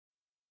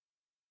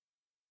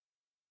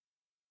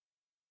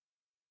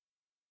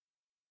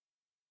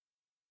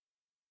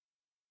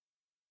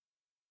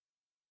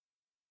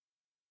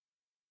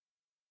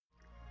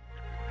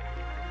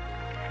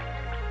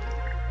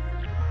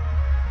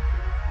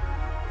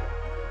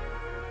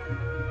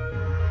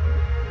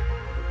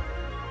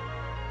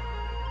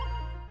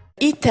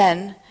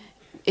eTen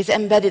is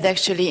embedded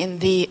actually in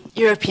the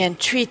European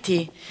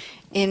Treaty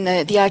in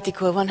the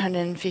Article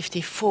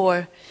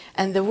 154,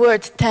 and the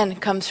word TEN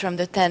comes from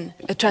the TEN,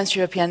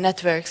 Trans-European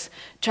Networks,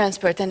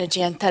 Transport,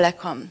 Energy and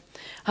Telecom.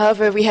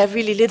 However, we have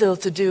really little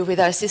to do with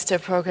our sister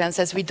programs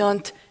as we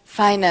don't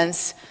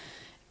finance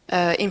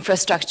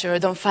infrastructure or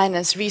don't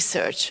finance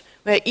research.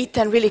 Where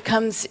eTen really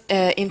comes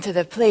into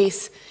the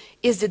place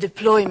is the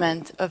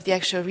deployment of the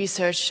actual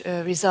research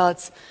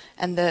results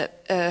and the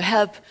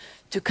help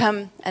to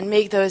come and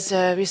make those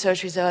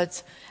research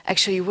results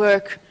actually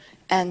work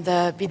and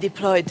be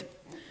deployed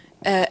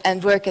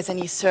and work as an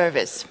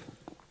e-service.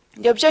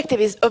 The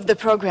objective of the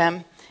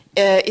program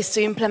is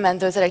to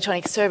implement those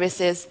electronic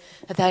services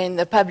that are in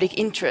the public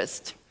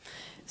interest.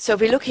 So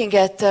we're looking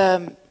at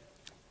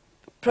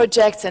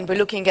projects and we're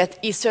looking at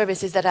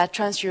e-services that are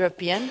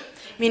trans-European,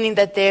 meaning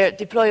that they're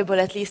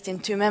deployable at least in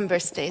 2 member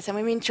states. And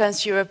we mean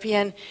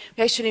trans-European,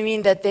 we actually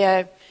mean that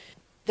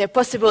they're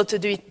possible to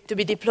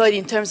be deployed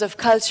in terms of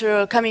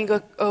coming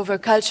over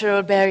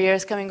cultural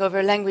barriers, coming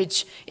over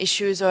language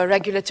issues or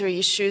regulatory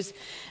issues.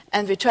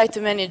 And we try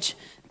to manage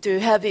to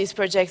have these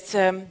projects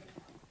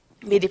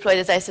be deployed,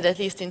 as I said, at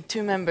least in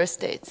 2 member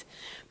states.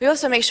 We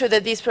also make sure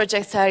that these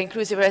projects are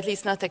inclusive or at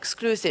least not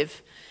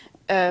exclusive,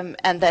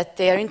 and that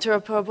they are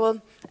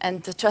interoperable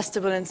and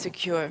trustable and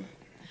secure.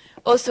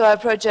 Also, our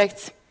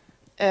projects,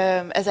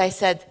 as I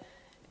said,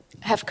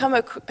 have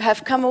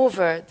come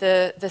over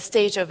the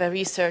stage of a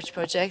research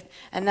project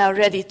and now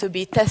ready to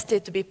be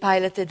tested, to be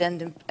piloted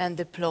and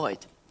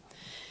deployed.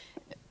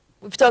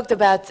 We've talked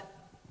about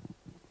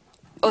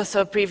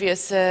also a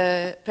previous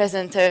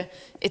presenter.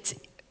 It's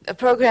a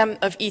program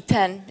of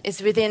eTen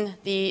is within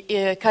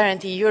the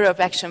current Europe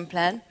Action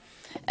Plan,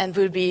 and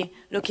we'll be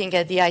looking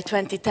at the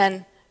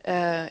I-2010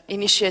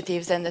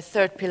 initiatives and the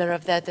 3rd pillar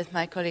of that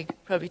my colleague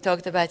probably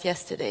talked about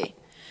yesterday.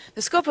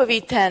 The scope of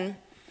eTen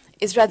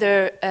is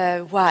rather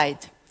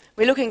wide.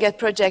 We're looking at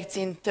projects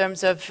in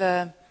terms of,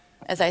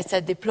 as I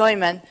said,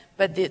 deployment,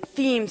 but the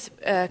themes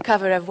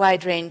cover a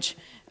wide range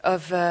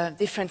of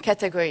different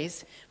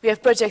categories. We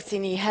have projects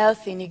in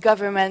e-health, in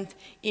e-government,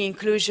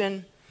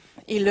 e-inclusion,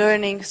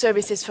 e-learning,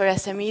 services for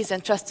SMEs,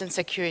 and trust and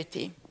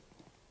security.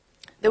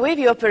 The way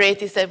we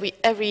operate is that we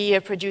every year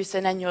produce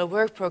an annual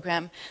work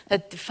program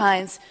that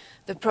defines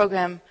the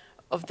program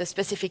of the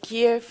specific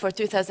year. For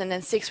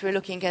 2006, we're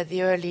looking at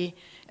the early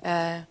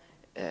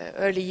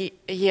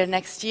year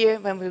next year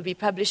when we'll be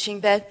publishing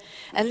that.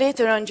 And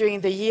later on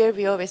during the year,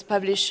 we always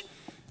publish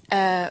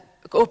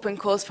open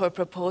calls for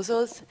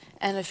proposals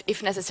and,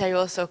 if necessary,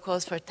 also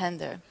calls for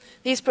tender.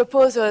 These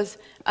proposals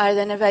are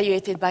then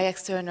evaluated by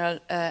external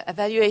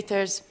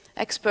evaluators,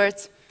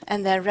 experts,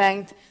 and then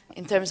ranked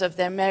in terms of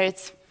their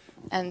merits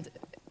and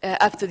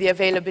up to the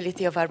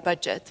availability of our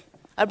budget.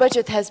 Our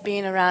budget has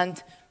been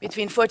around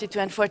between 42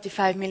 and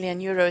 45 million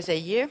euros a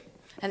year,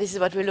 and this is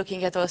what we're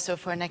looking at also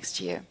for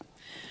next year.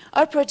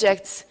 Our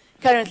projects,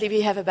 currently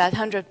we have about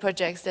 100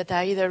 projects that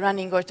are either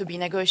running or to be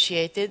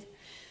negotiated.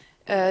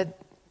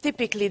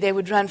 Typically they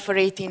would run for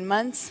 18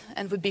 months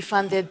and would be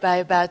funded by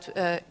about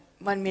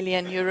 1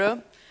 million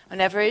euro on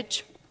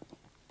average.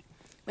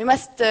 We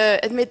must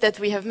admit that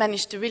we have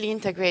managed to really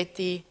integrate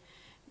the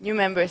new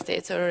member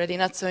states, or already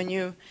not so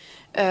new,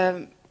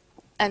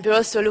 and we're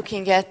also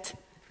looking at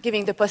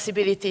giving the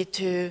possibility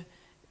to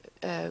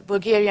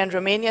Bulgaria and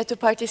Romania to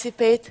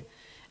participate,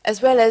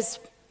 as well as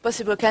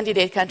possible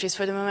candidate countries.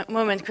 For the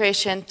moment,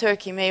 Croatia and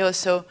Turkey may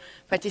also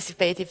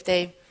participate if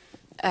they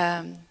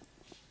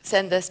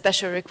send a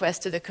special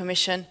request to the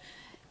Commission,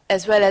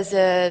 as well as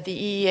the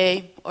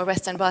EEA or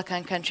Western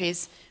Balkan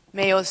countries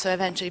may also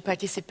eventually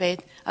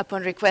participate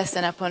upon request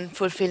and upon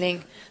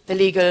fulfilling the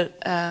legal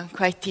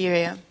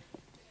criteria.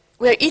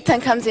 Where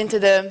eTen comes into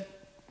the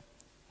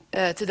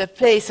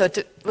place, or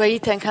where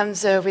eTen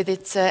comes with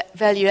its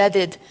value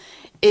added,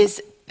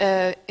 is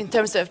in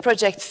terms of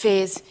project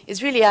phase,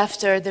 is really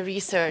after the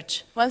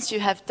research. Once you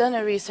have done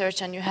a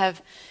research and you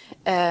have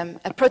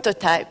a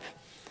prototype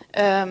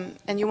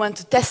and you want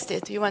to test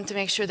it, you want to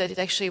make sure that it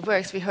actually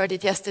works. We heard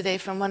it yesterday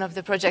from one of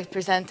the project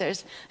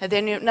presenters, that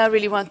they now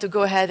really want to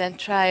go ahead and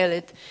trial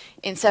it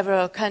in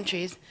several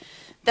countries.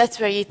 That's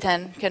where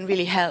eTen can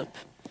really help,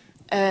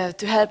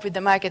 to help with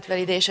the market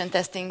validation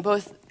testing,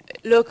 both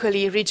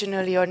locally,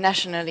 regionally, or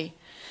nationally.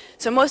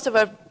 So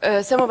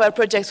some of our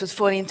projects would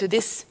fall into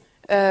this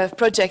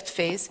project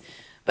phase,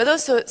 but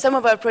also some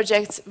of our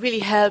projects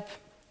really help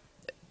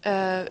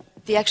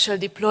the actual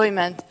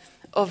deployment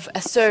of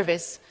a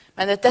service.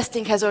 When the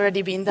testing has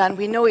already been done,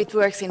 we know it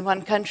works in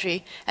one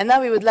country, and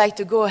now we would like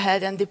to go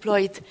ahead and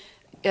deploy it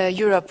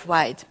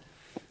Europe-wide.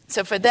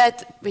 So for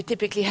that, we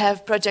typically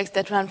have projects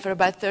that run for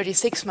about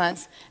 36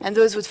 months, and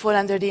those would fall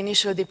under the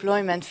initial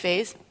deployment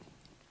phase.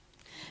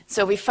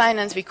 So we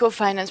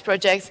co-finance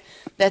projects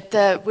that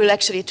will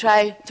actually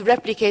try to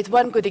replicate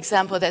one good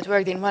example that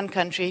worked in one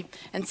country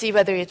and see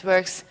whether it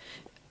works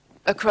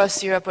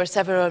across Europe or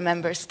several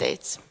member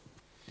states.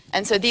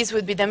 And so these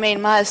would be the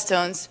main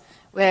milestones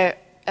where,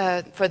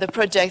 for the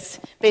projects,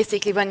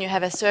 basically when you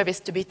have a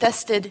service to be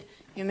tested,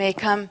 you may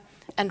come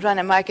and run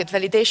a market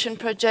validation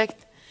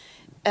project.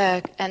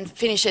 and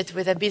finish it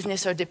with a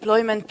business or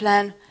deployment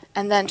plan,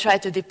 and then try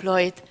to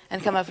deploy it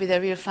and come up with a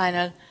real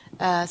final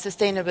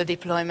sustainable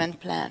deployment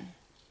plan.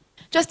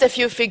 Just a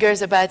few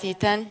figures about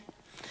eTen.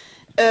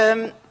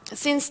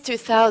 Since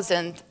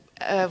 2000,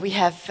 we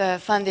have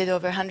funded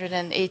over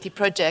 180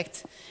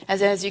 projects.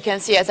 As you can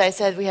see, as I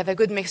said, we have a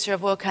good mixture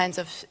of all kinds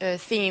of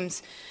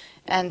themes,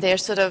 and they're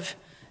sort of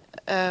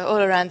all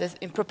around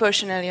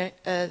proportionally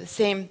the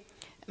same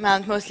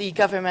amount, mostly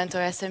government or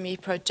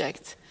SME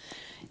projects.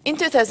 In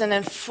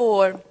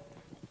 2004,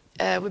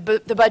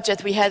 the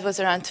budget we had was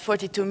around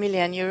 42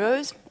 million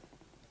euros,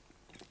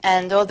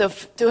 and although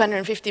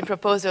 215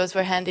 proposals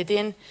were handed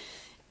in,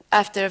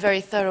 after a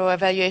very thorough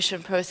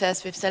evaluation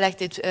process, we've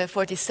selected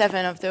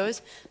 47 of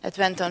those that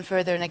went on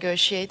further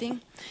negotiating.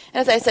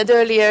 And as I said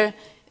earlier,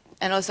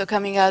 and also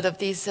coming out of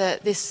this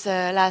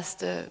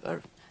last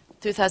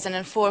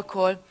 2004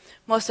 call,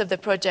 most of the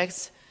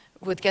projects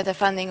would get a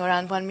funding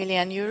around 1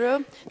 million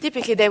euro.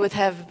 Typically, they would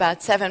have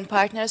about 7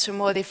 partners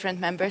from all different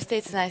member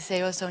states, and I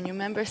say also new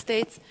member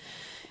states.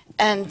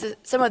 And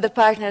some of the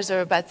partners, or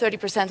about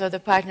 30% of the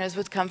partners,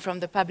 would come from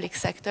the public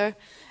sector,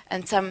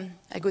 and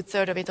a good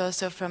third of it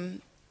also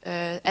from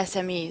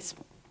SMEs.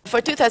 For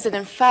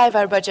 2005,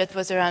 our budget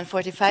was around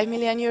 45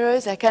 million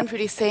euros. I can't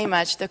really say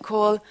much. The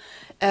call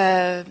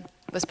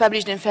was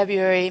published in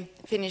February,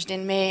 finished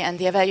in May, and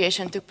the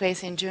evaluation took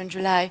place in June,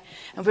 July.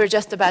 And we're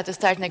just about to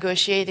start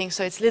negotiating,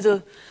 so it's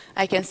little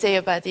I can say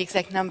about the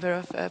exact number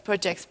of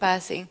projects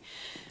passing.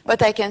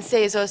 What I can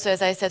say is also,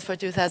 as I said, for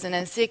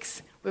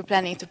 2006, we're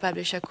planning to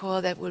publish a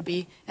call that will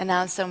be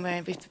announced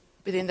somewhere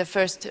within the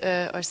first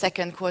or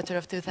second quarter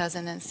of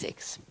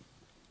 2006.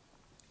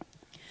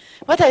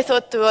 What I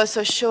thought to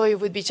also show you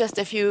would be just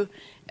a few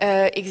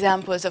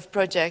examples of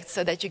projects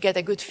so that you get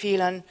a good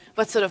feel on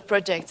what sort of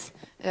projects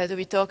do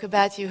we talk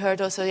about. You heard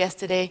also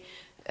yesterday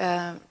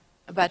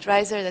about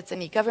RISER, that's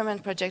an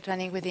e-government project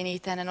running within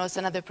eTen, and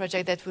also another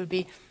project that will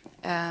be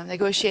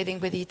negotiating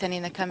with eTen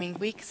in the coming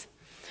weeks.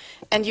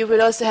 And you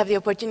will also have the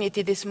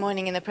opportunity this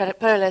morning in the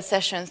parallel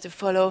sessions to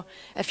follow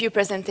a few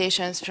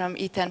presentations from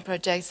eTen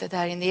projects that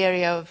are in the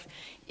area of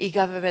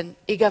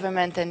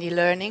e-government and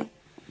e-learning.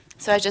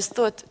 So I just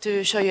thought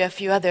to show you a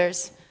few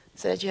others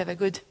so that you have a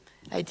good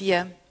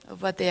idea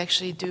of what they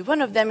actually do.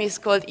 One of them is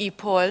called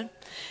ePoll.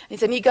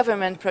 It's an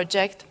e-government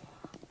project.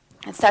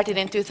 It started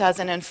in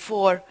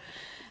 2004.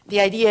 The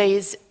idea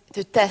is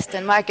to test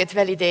and market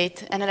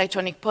validate an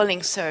electronic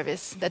polling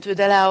service that would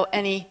allow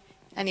any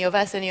of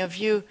us, any of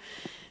you,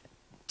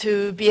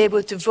 to be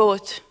able to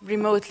vote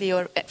remotely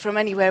or from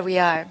anywhere we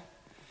are.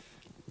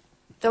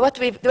 So what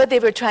they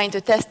were trying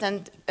to test,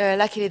 and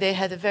luckily they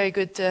had a very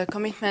good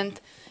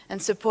commitment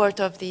and support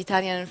of the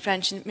Italian and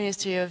French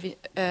Ministry of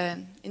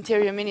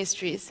Interior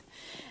Ministries.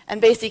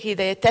 And basically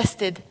they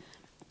tested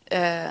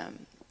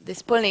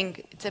this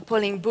polling. It's a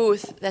polling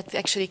booth that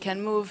actually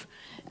can move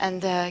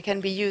and can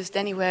be used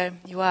anywhere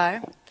you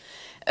are.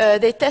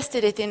 They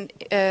tested it in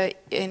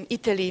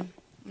Italy,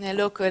 in a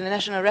local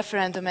national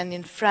referendum, and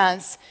in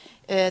France,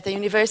 the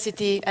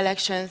university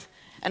elections,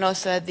 and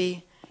also at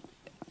the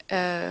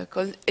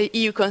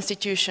EU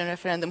Constitution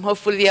referendum.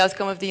 Hopefully the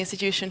outcome of the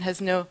institution has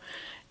no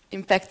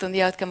impact on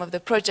the outcome of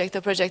the project.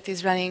 The project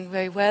is running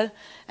very well,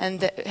 and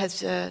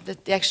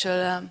the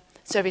actual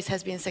service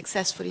has been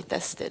successfully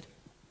tested.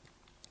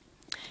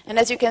 And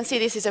as you can see,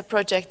 this is a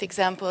project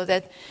example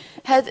that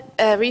had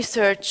a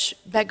research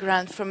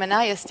background from an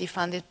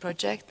IST-funded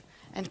project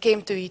and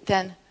came to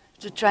eTen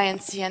to try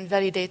and see and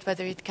validate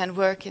whether it can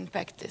work in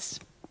practice.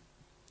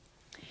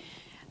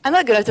 I'm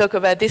not going to talk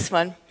about this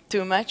one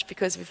too much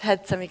because we've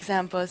had some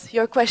examples.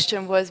 Your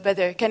question was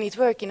whether can it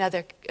work in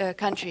other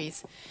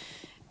countries.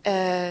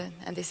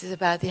 And this is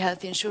about the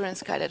health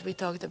insurance card that we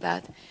talked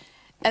about.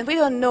 And we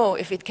don't know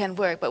if it can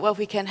work, but what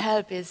we can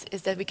help is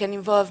that we can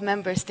involve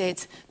member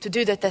states to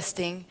do the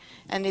testing.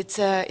 And it's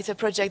a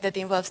project that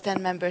involves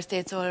 10 member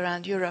states all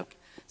around Europe.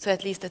 So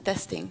at least the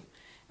testing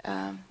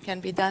can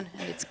be done,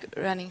 and it's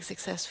running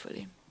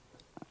successfully.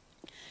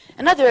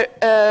 Another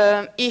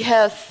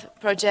e-health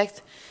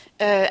project,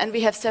 and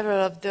we have several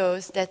of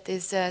those, that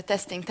is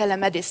testing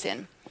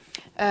telemedicine.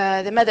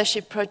 The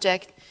Mothership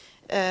project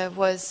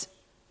was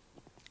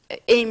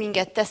aiming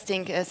at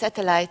testing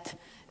satellite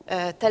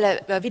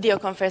video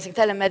conferencing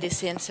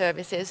telemedicine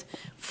services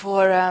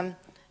for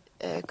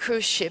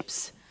cruise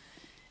ships,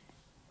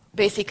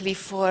 basically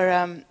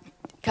for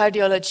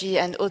cardiology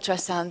and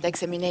ultrasound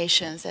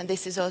examinations. And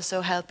this is also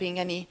helping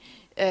any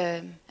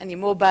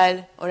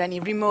mobile or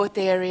any remote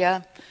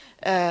area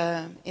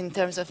in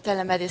terms of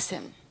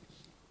telemedicine.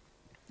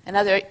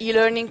 Another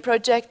e-learning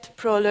project,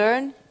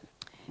 ProLearn.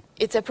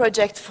 It's a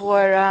project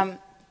for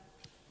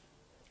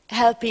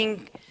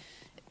helping,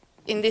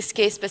 in this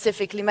case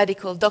specifically,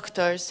 medical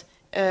doctors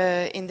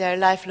in their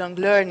lifelong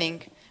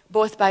learning,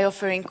 both by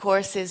offering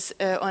courses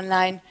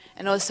online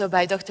and also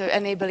by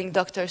enabling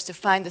doctors to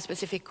find the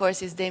specific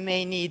courses they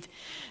may need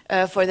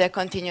for their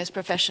continuous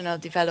professional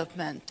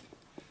development.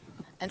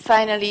 And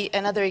finally,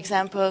 another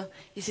example,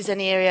 this is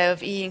an area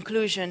of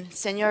e-inclusion.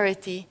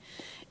 Seniority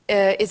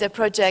is a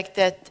project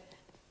that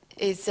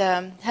is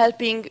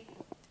helping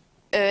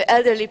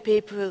elderly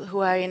people who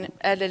are in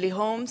elderly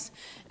homes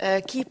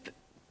keep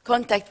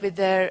contact with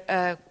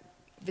their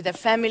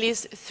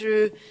families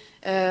through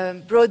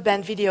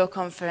broadband video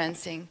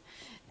conferencing.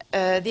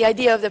 The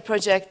idea of the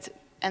project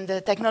and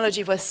the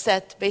technology was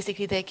set.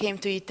 Basically, they came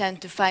to eTen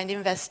to find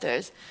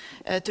investors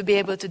to be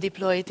able to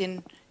deploy it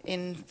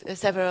in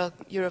several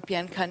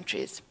European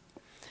countries.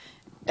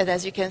 And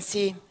as you can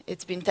see,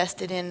 it's been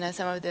tested in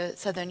some of the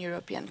southern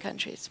European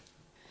countries.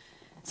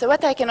 So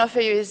what I can offer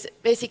you is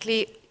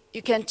basically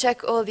you can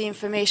check all the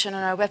information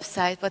on our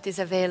website, what is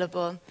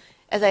available.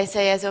 As I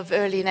say, as of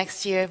early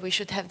next year, we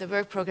should have the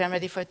work program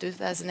ready for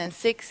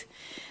 2006.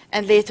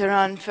 And later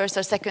on, first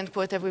or second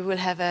quarter, we will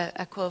have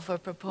a call for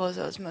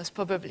proposals, most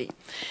probably.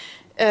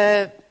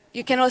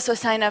 You can also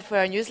sign up for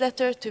our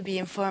newsletter to be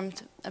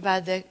informed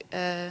about the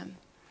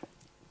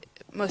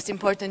most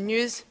important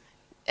news,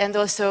 and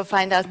also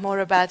find out more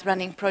about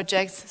running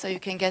projects, so you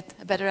can get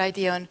a better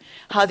idea on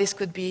how this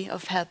could be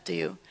of help to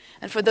you.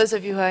 And for those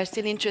of you who are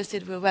still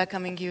interested, we're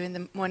welcoming you in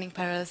the morning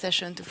parallel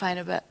session to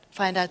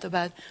find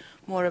out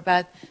more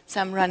about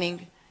some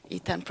running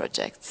eTen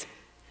projects.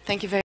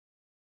 Thank you very much.